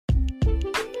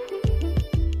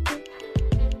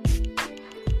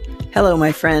Hello,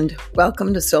 my friend.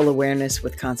 Welcome to Soul Awareness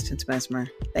with Constance Mesmer.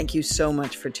 Thank you so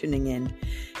much for tuning in.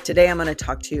 Today, I'm going to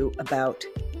talk to you about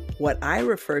what I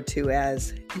refer to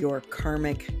as your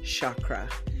karmic chakra.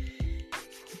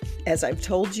 As I've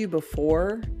told you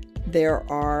before, there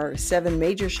are 7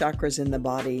 major chakras in the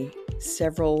body,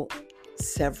 several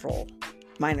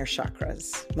minor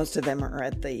chakras. Most of them are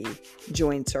at the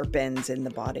joints or bends in the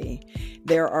body.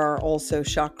 There are also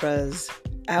chakras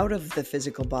out of the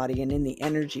physical body and in the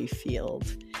energy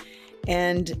field.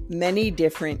 And many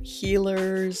different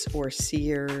healers or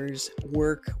seers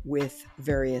work with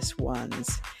various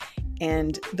ones.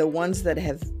 And the ones that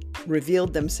have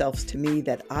revealed themselves to me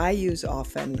that I use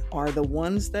often are the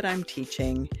ones that I'm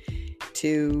teaching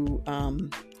to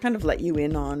kind of let you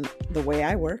in on the way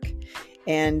I work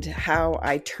and how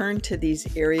I turn to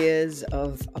these areas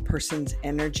of a person's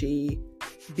energy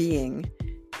being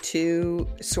to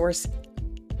source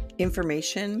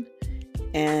information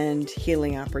and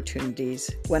healing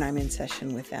opportunities when I'm in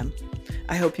session with them.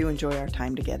 I hope you enjoy our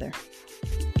time together.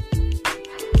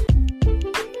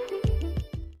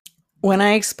 When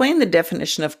I explain the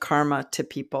definition of karma to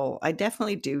people, I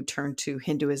definitely do turn to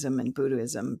Hinduism and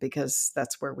Buddhism because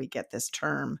that's where we get this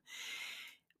term.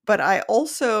 But I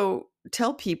also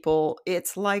tell people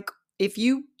it's like if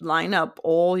you line up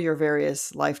all your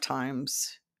various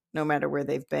lifetimes, no matter where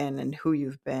they've been and who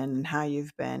you've been and how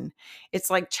you've been, it's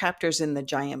like chapters in the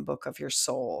giant book of your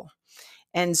soul.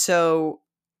 And so,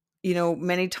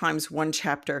 many times one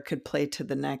chapter could play to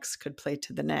the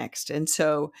next. And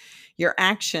so your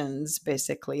actions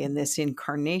basically in this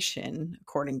incarnation,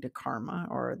 according to karma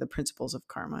or the principles of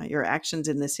karma, your actions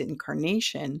in this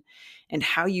incarnation and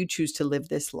how you choose to live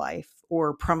this life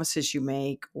or promises you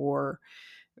make or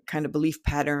kind of belief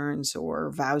patterns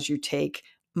or vows you take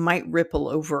might ripple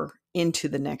over into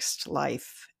the next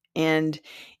life. And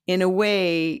in a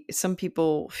way, some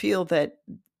people feel that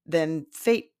then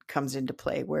fate comes into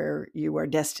play where you are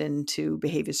destined to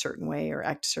behave a certain way or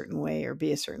act a certain way or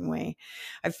be a certain way.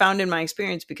 I've found in my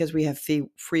experience, because we have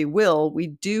free will, we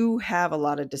do have a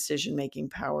lot of decision-making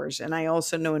powers. And I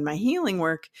also know in my healing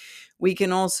work, we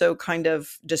can also kind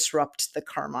of disrupt the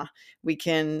karma. We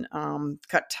can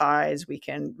cut ties. We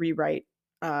can rewrite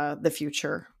the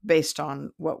future based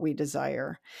on what we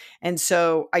desire. And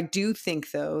so I do think,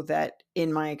 though, that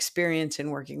in my experience in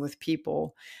working with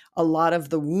people, a lot of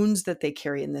the wounds that they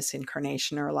carry in this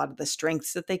incarnation or a lot of the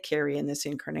strengths that they carry in this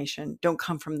incarnation don't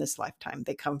come from this lifetime.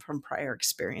 They come from prior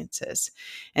experiences.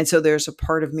 And so there's a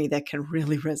part of me that can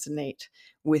really resonate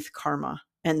with karma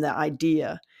and the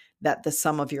idea that the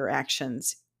sum of your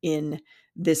actions in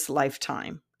this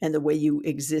lifetime and the way you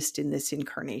exist in this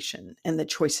incarnation and the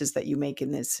choices that you make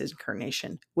in this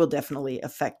incarnation will definitely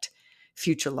affect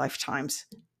future lifetimes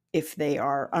if they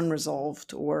are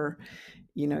unresolved or,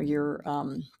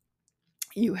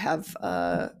 you have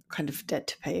a kind of debt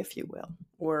to pay, if you will,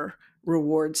 or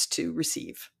rewards to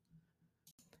receive.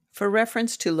 For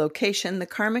reference to location, the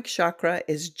karmic chakra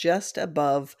is just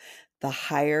above the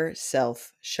higher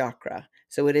self chakra.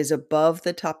 So it is above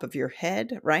the top of your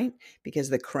head, right? Because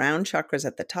the crown chakra is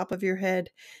at the top of your head.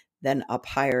 Then up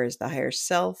higher is the higher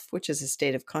self, which is a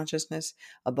state of consciousness.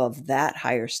 Above that,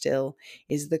 higher still,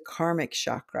 is the karmic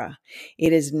chakra.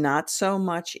 It is not so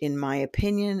much, in my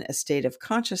opinion, a state of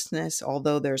consciousness,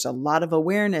 although there's a lot of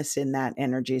awareness in that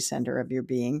energy center of your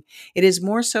being. It is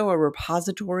more so a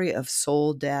repository of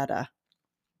soul data.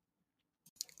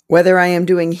 Whether I am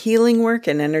doing healing work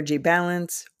and energy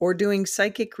balance or doing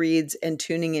psychic reads and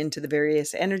tuning into the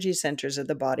various energy centers of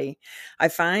the body, I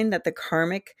find that the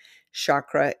karmic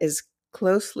chakra is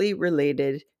closely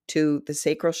related to the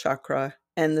sacral chakra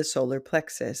and the solar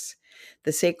plexus.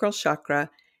 The sacral chakra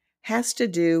has to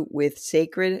do with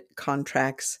sacred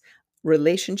contracts,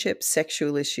 relationships,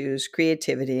 sexual issues,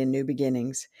 creativity, and new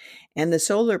beginnings. And the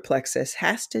solar plexus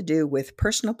has to do with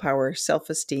personal power,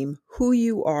 self-esteem, who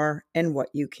you are, and what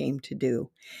you came to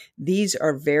do. These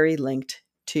are very linked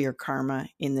to your karma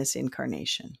in this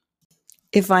incarnation.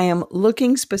 If I am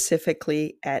looking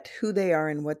specifically at who they are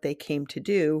and what they came to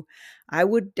do, I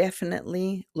would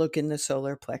definitely look in the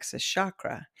solar plexus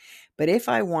chakra. But if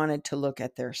I wanted to look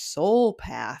at their soul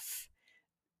path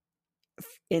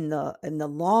in the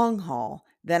long haul,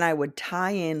 then I would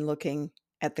tie in looking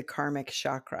at the karmic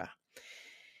chakra.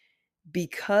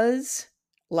 Because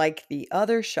like the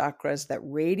other chakras that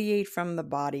radiate from the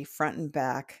body front and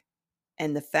back,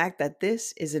 and the fact that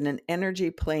this is in an energy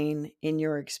plane in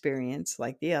your experience,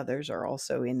 like the others are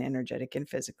also in energetic and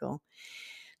physical,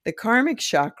 the karmic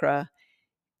chakra,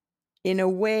 in a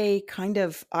way, kind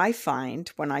of, I find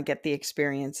when I get the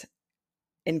experience,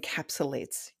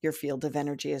 encapsulates your field of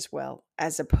energy as well,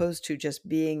 as opposed to just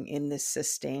being in this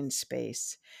sustained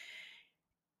space.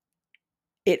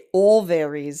 It all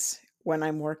varies when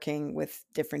I'm working with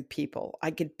different people.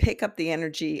 I could pick up the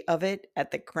energy of it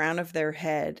at the crown of their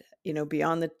head,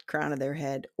 beyond the crown of their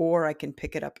head, or I can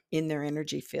pick it up in their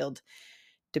energy field,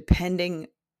 depending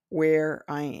where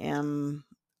I am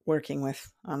working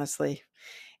with, honestly.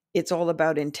 It's all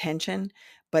about intention,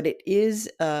 but it is,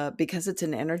 because it's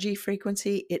an energy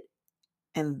frequency, it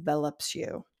envelops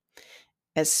you,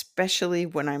 especially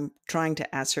when I'm trying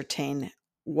to ascertain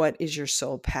what is your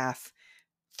soul path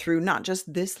through not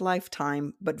just this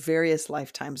lifetime, but various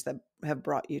lifetimes that have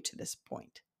brought you to this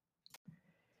point.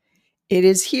 It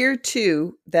is here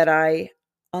too that I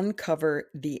uncover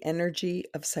the energy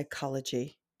of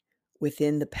psychology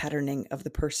within the patterning of the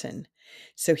person.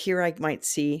 So here I might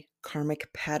see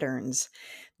karmic patterns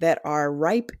that are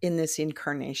ripe in this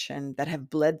incarnation, that have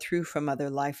bled through from other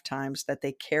lifetimes, that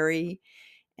they carry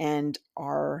and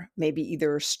are maybe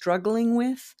either struggling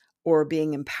with or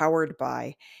being empowered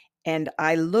by. And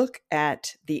I look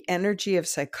at the energy of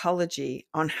psychology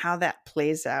on how that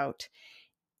plays out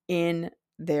in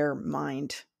their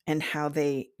mind and how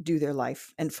they do their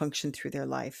life and function through their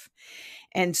life.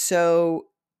 And so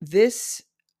this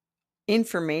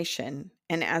information,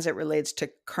 and as it relates to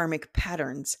karmic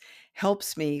patterns,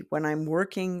 helps me when I'm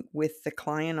working with the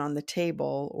client on the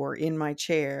table or in my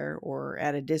chair or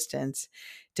at a distance,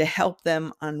 to help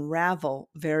them unravel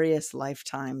various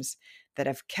lifetimes that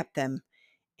have kept them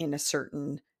in a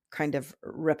certain kind of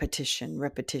repetition.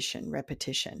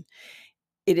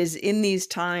 It is in these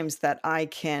times that I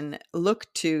can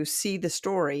look to see the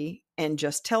story and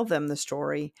just tell them the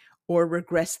story, or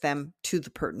regress them to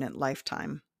the pertinent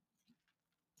lifetime.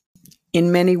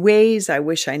 In many ways, I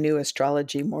wish I knew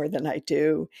astrology more than I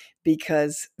do,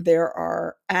 because there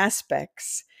are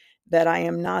aspects that I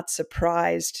am not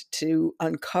surprised to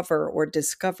uncover or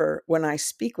discover when I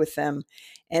speak with them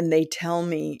and they tell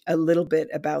me a little bit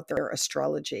about their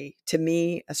astrology. To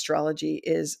me, astrology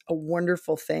is a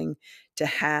wonderful thing to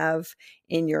have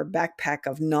in your backpack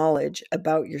of knowledge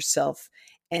about yourself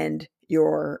and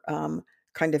your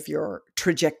kind of your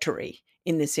trajectory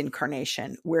in this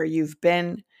incarnation, where you've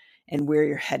been and where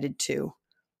you're headed to.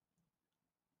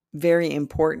 Very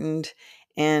important.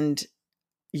 And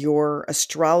your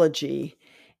astrology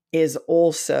is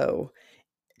also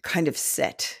kind of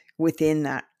set within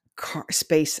that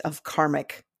space of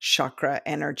karmic chakra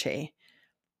energy.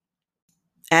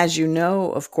 As you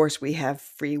know, of course, we have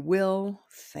free will,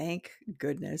 thank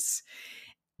goodness,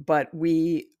 but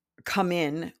we come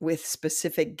in with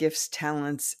specific gifts,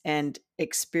 talents, and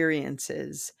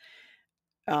experiences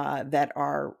that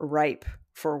are ripe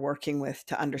for working with,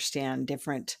 to understand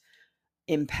different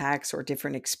impacts or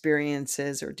different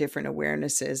experiences or different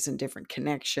awarenesses and different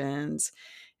connections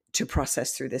to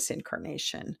process through this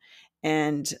incarnation.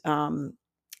 And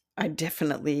I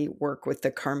definitely work with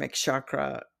the karmic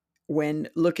chakra when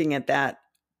looking at that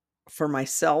for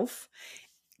myself,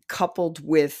 coupled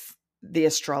with the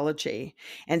astrology.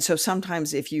 And so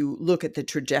sometimes if you look at the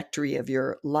trajectory of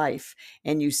your life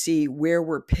and you see where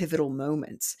were pivotal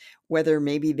moments, whether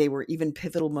maybe they were even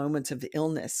pivotal moments of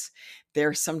illness,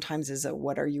 there sometimes is a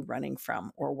what are you running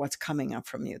from, or what's coming up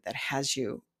from you that has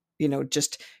you,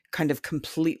 just kind of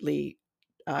completely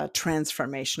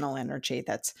transformational energy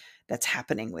that's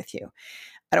happening with you.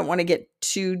 I don't want to get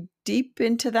too deep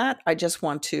into that. I just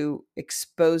want to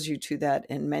expose you to that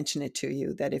and mention it to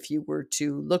you, that if you were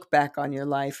to look back on your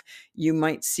life, you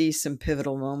might see some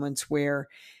pivotal moments where,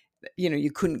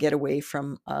 you couldn't get away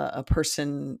from a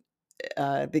person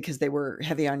because they were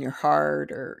heavy on your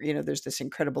heart, or, there's this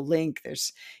incredible link.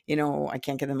 There's, I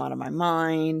can't get them out of my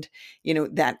mind.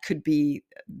 That could be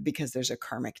because there's a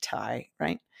karmic tie,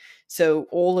 right? So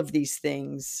all of these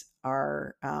things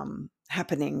are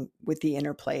happening with the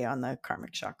interplay on the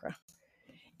karmic chakra.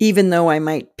 Even though I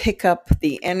might pick up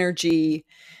the energy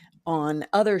on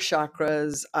other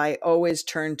chakras, I always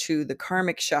turn to the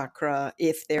karmic chakra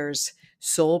if there's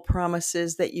soul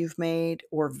promises that you've made,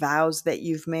 or vows that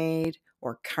you've made,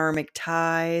 or karmic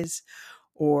ties,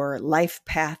 or life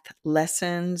path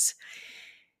lessons.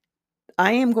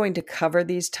 I am going to cover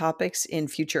these topics in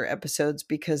future episodes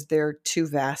because they're too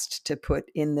vast to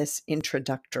put in this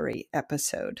introductory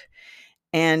episode.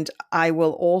 And I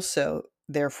will also,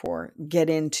 therefore, get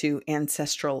into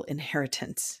ancestral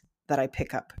inheritance that I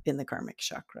pick up in the karmic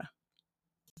chakra.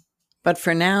 But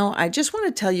for now, I just want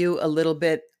to tell you a little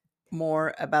bit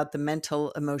more about the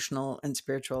mental, emotional, and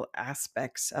spiritual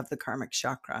aspects of the karmic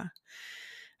chakra.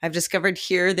 I've discovered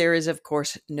here there is, of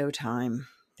course, no time.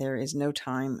 There is no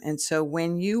time. And so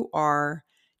when you are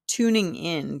tuning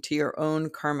in to your own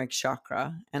karmic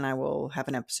chakra, and I will have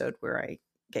an episode where I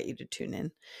get you to tune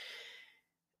in,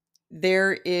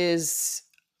 there is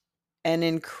an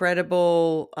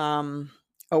incredible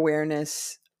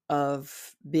awareness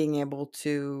of being able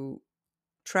to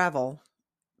travel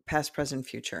past, present,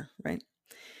 future, right?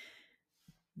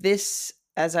 This,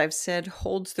 as I've said,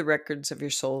 holds the records of your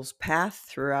soul's path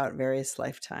throughout various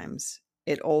lifetimes.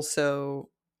 It also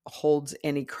holds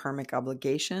any karmic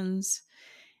obligations,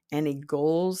 any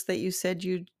goals that you said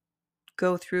you'd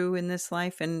go through in this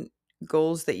life, and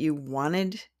goals that you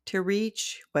wanted to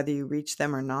reach. Whether you reach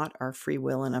them or not are free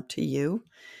will and up to you.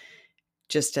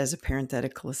 Just as a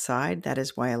parenthetical aside, that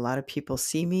is why a lot of people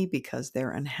see me, because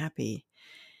they're unhappy.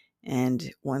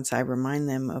 And once I remind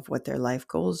them of what their life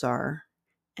goals are,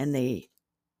 and they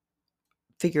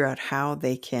figure out how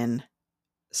they can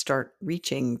start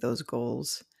reaching those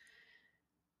goals,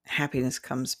 happiness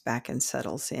comes back and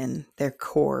settles in their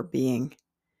core being.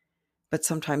 But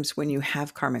sometimes when you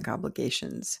have karmic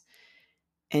obligations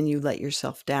and you let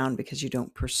yourself down because you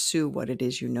don't pursue what it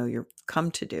is you know you're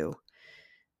come to do,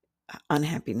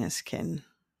 unhappiness can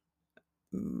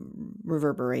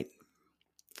reverberate.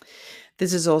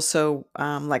 This is also,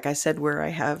 like I said, where I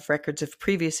have records of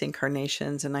previous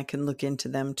incarnations, and I can look into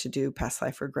them to do past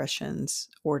life regressions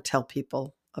or tell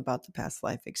people about the past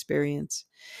life experience.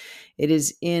 It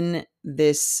is in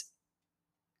this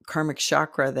karmic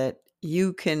chakra that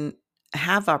you can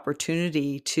have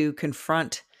opportunity to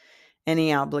confront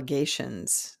any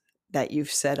obligations that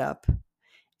you've set up.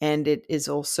 And it is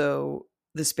also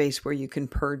the space where you can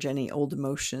purge any old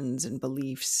emotions and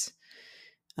beliefs.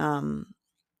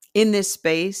 In this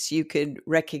space, you could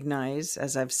recognize,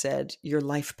 as I've said, your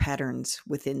life patterns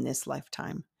within this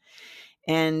lifetime.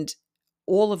 And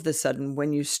all of the sudden,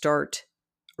 when you start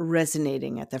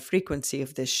resonating at the frequency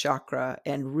of this chakra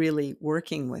and really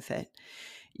working with it,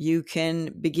 you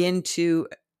can begin to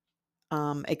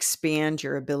expand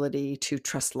your ability to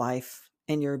trust life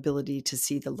and your ability to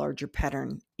see the larger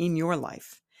pattern in your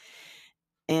life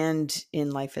and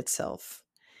in life itself.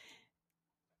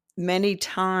 Many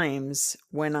times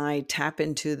when I tap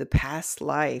into the past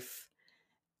life,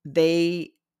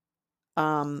 they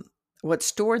what's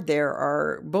stored there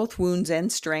are both wounds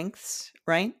and strengths,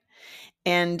 right?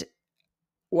 And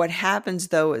what happens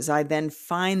though is I then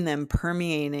find them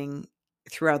permeating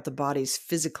throughout the body's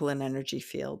physical and energy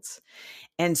fields.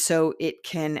 And so it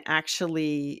can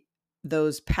actually,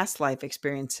 those past life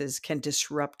experiences can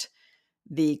disrupt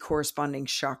the corresponding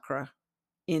chakra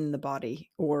in the body,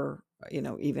 or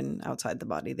even outside the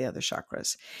body, the other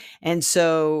chakras. And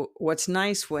so what's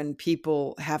nice when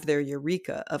people have their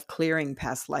eureka of clearing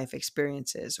past life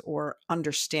experiences or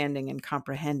understanding and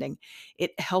comprehending,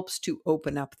 it helps to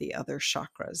open up the other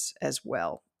chakras as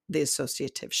well, the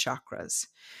associative chakras.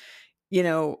 you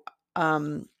know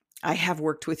I have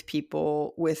worked with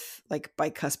people with like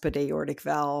bicuspid aortic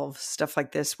valve, stuff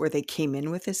like this, where they came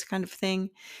in with this kind of thing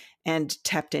and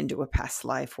tapped into a past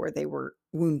life where they were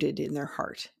wounded in their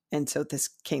heart. And so this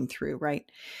came through,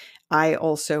 right? I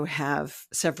also have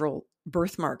several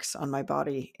birthmarks on my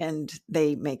body, and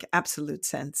they make absolute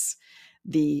sense,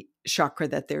 the chakra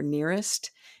that they're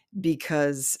nearest,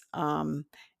 because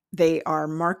they are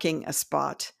marking a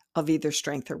spot of either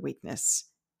strength or weakness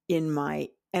in my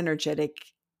energetic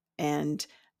and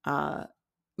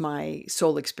my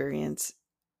soul experience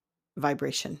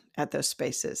vibration at those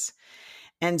spaces.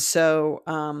 And so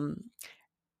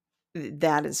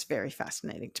that is very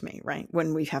fascinating to me, right?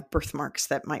 When we have birthmarks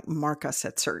that might mark us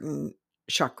at certain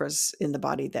chakras in the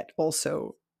body that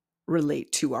also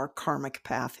relate to our karmic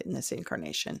path in this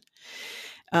incarnation.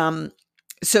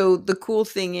 So the cool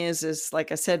thing is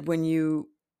like I said, when you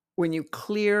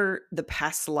clear the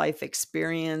past life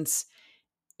experience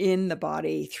in the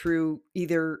body through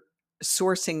either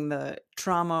sourcing the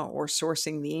trauma or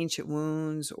sourcing the ancient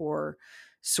wounds or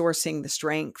sourcing the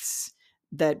strengths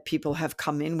that people have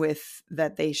come in with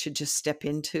that they should just step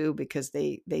into because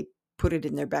they put it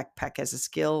in their backpack as a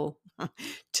skill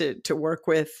to work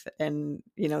with, and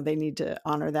they need to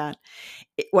honor that.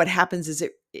 What happens is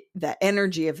the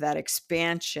energy of that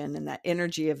expansion and that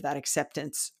energy of that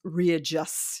acceptance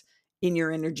readjusts in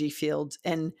your energy field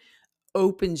and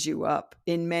opens you up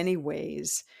in many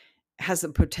ways, has the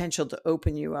potential to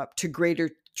open you up to greater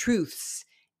truths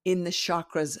in the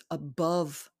chakras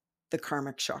above the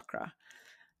karmic chakra,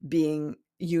 being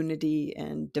unity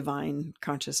and divine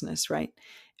consciousness, right?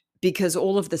 Because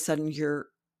all of the sudden you're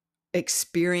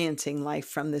experiencing life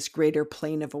from this greater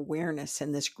plane of awareness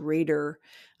and this greater,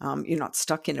 you're not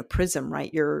stuck in a prism,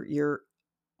 right? You're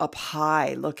up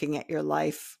high, looking at your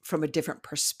life from a different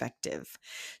perspective.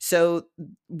 So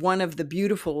one of the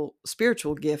beautiful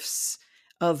spiritual gifts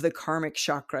of the karmic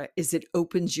chakra is it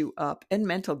opens you up, and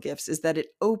mental gifts is that it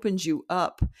opens you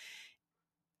up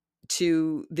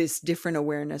to this different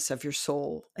awareness of your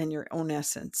soul and your own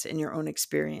essence and your own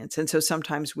experience. And so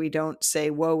sometimes we don't say,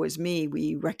 woe is me.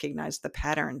 We recognize the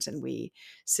patterns and we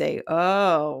say,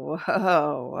 oh,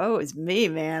 whoa, woe is me,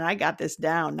 man. I got this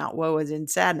down. Not woe is in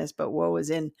sadness, but woe is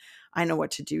in, I know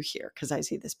what to do here because I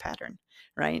see this pattern,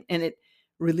 right? And it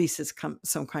releases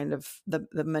some kind of the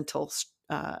mental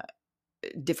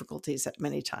difficulties at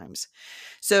many times.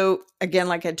 So again,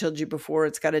 like I told you before,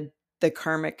 the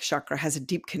karmic chakra has a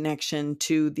deep connection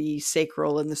to the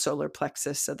sacral and the solar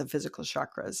plexus of the physical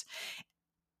chakras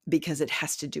because it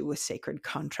has to do with sacred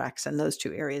contracts. And those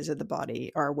two areas of the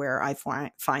body are where I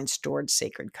find stored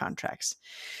sacred contracts.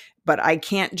 But I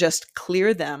can't just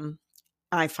clear them.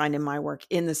 I find in my work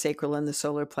in the sacral and the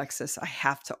solar plexus, I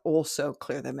have to also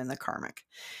clear them in the karmic.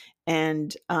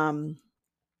 And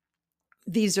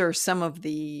these are some of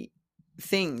the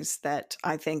things that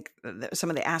I think, some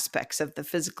of the aspects of the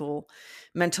physical,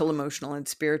 mental, emotional, and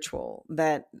spiritual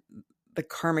that the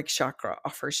karmic chakra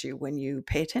offers you when you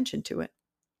pay attention to it.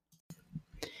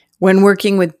 When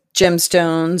working with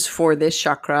gemstones for this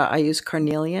chakra, I use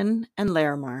carnelian and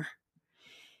larimar.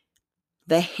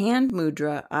 The hand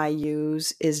mudra I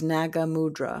use is Naga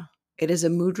mudra. It is a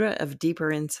mudra of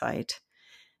deeper insight,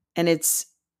 and it's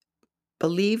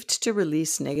believed to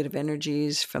release negative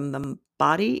energies from the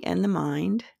body and the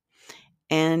mind.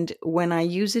 And when I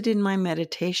use it in my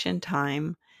meditation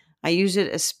time, I use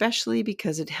it especially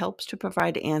because it helps to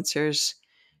provide answers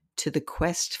to the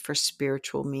quest for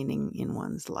spiritual meaning in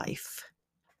one's life.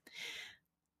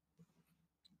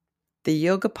 The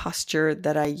yoga posture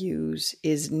that I use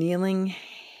is kneeling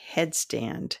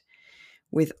headstand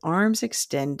with arms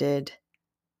extended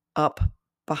up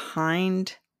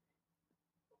behind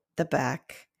the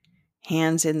back,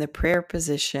 hands in the prayer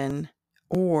position,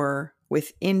 or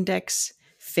with index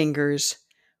fingers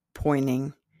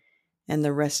pointing and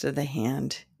the rest of the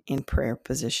hand in prayer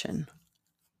position.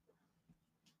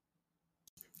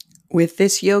 With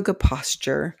this yoga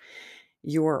posture,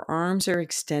 your arms are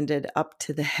extended up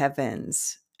to the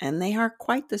heavens, and they are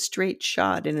quite the straight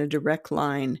shot in a direct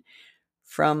line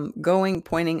from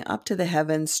pointing up to the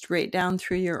heavens, straight down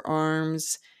through your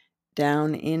arms,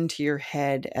 down into your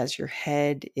head, as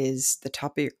the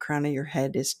top of your crown of your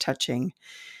head is touching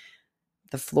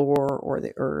the floor or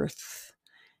the earth.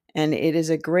 And it is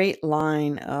a great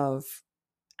line of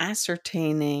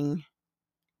ascertaining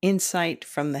insight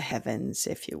from the heavens,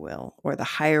 if you will, or the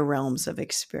higher realms of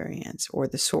experience, or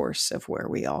the source of where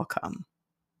we all come.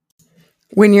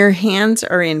 When your hands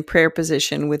are in prayer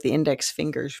position with the index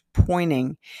fingers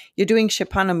pointing, you're doing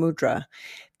Shapana Mudra.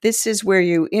 This is where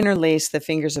you interlace the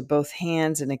fingers of both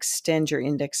hands and extend your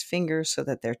index fingers so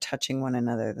that they're touching one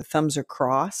another. The thumbs are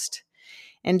crossed.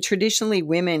 And traditionally,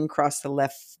 women cross the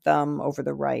left thumb over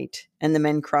the right, and the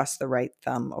men cross the right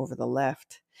thumb over the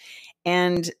left.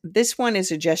 And this one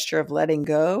is a gesture of letting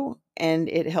go, and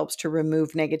it helps to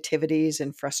remove negativities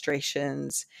and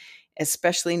frustrations,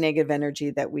 especially negative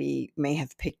energy that we may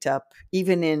have picked up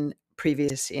even in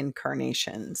previous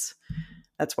incarnations.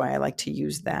 That's why I like to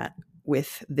use that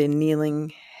with the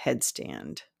kneeling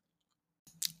headstand.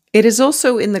 It is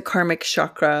also in the karmic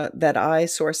chakra that I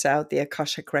source out the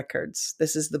Akashic records.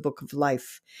 This is the book of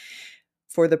life.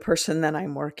 For the person that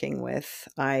I'm working with,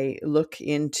 I look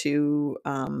into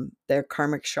their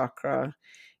karmic chakra,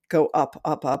 go up,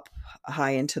 up, up,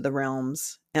 high into the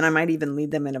realms. And I might even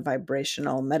lead them in a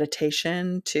vibrational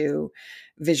meditation to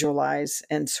visualize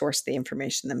and source the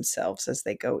information themselves as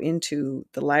they go into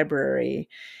the library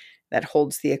that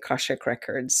holds the Akashic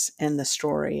records and the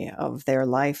story of their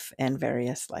life and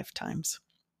various lifetimes.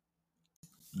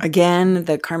 Again,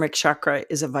 the karmic chakra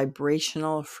is a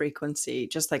vibrational frequency,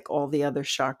 just like all the other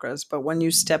chakras. But when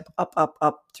you step up, up,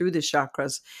 up through the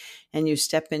chakras and you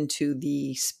step into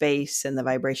the space and the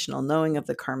vibrational knowing of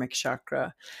the karmic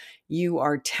chakra, you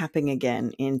are tapping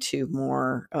again into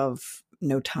more of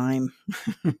no time,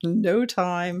 no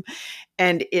time.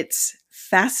 And it's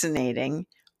fascinating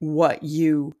what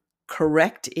you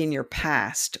correct in your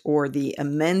past or the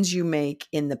amends you make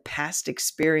in the past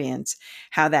experience,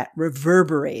 how that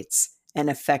reverberates and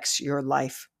affects your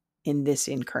life in this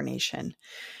incarnation.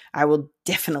 I will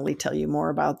definitely tell you more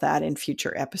about that in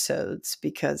future episodes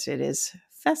because it is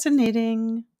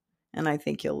fascinating and I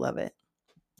think you'll love it.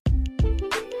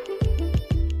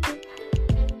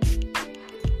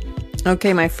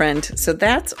 Okay, my friend. So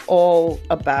that's all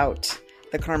about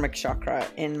the karmic chakra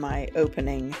in my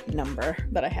opening number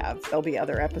that I have. There'll be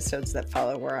other episodes that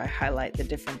follow where I highlight the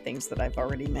different things that I've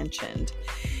already mentioned.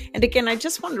 And again, I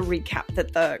just want to recap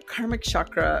that the karmic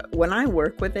chakra, when I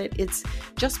work with it, it's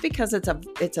just because it's a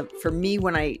for me,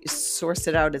 when I source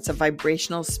it out, it's a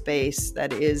vibrational space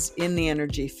that is in the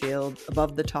energy field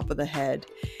above the top of the head.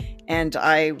 And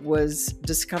I was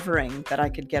discovering that I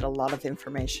could get a lot of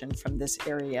information from this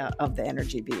area of the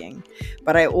energy being.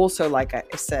 But I also, like I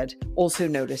said, also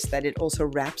noticed that it also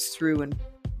wraps through and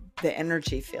the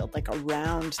energy field, like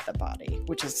around the body,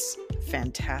 which is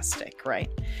fantastic, right?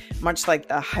 Much like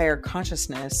the higher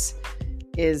consciousness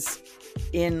is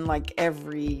in like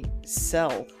every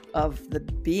cell of the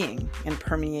being and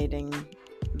permeating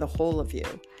the whole of you.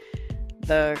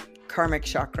 The karmic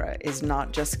chakra is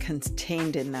not just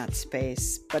contained in that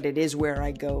space, but it is where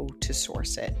I go to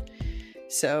source it.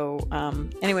 So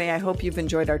anyway, I hope you've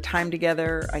enjoyed our time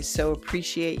together. I so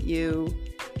appreciate you.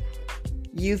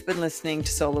 You've been listening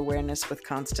to Soul Awareness with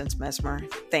Constance Mesmer.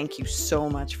 Thank you so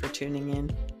much for tuning in.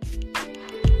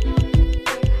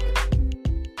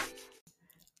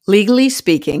 Legally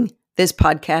speaking, this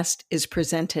podcast is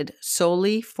presented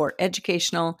solely for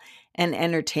educational and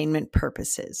entertainment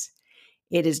purposes.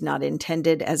 It is not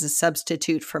intended as a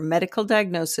substitute for medical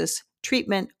diagnosis,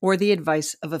 treatment, or the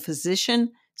advice of a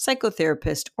physician,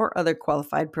 psychotherapist, or other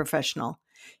qualified professional.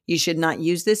 You should not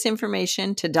use this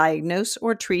information to diagnose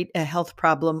or treat a health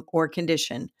problem or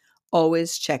condition.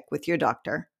 Always check with your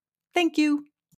doctor. Thank you.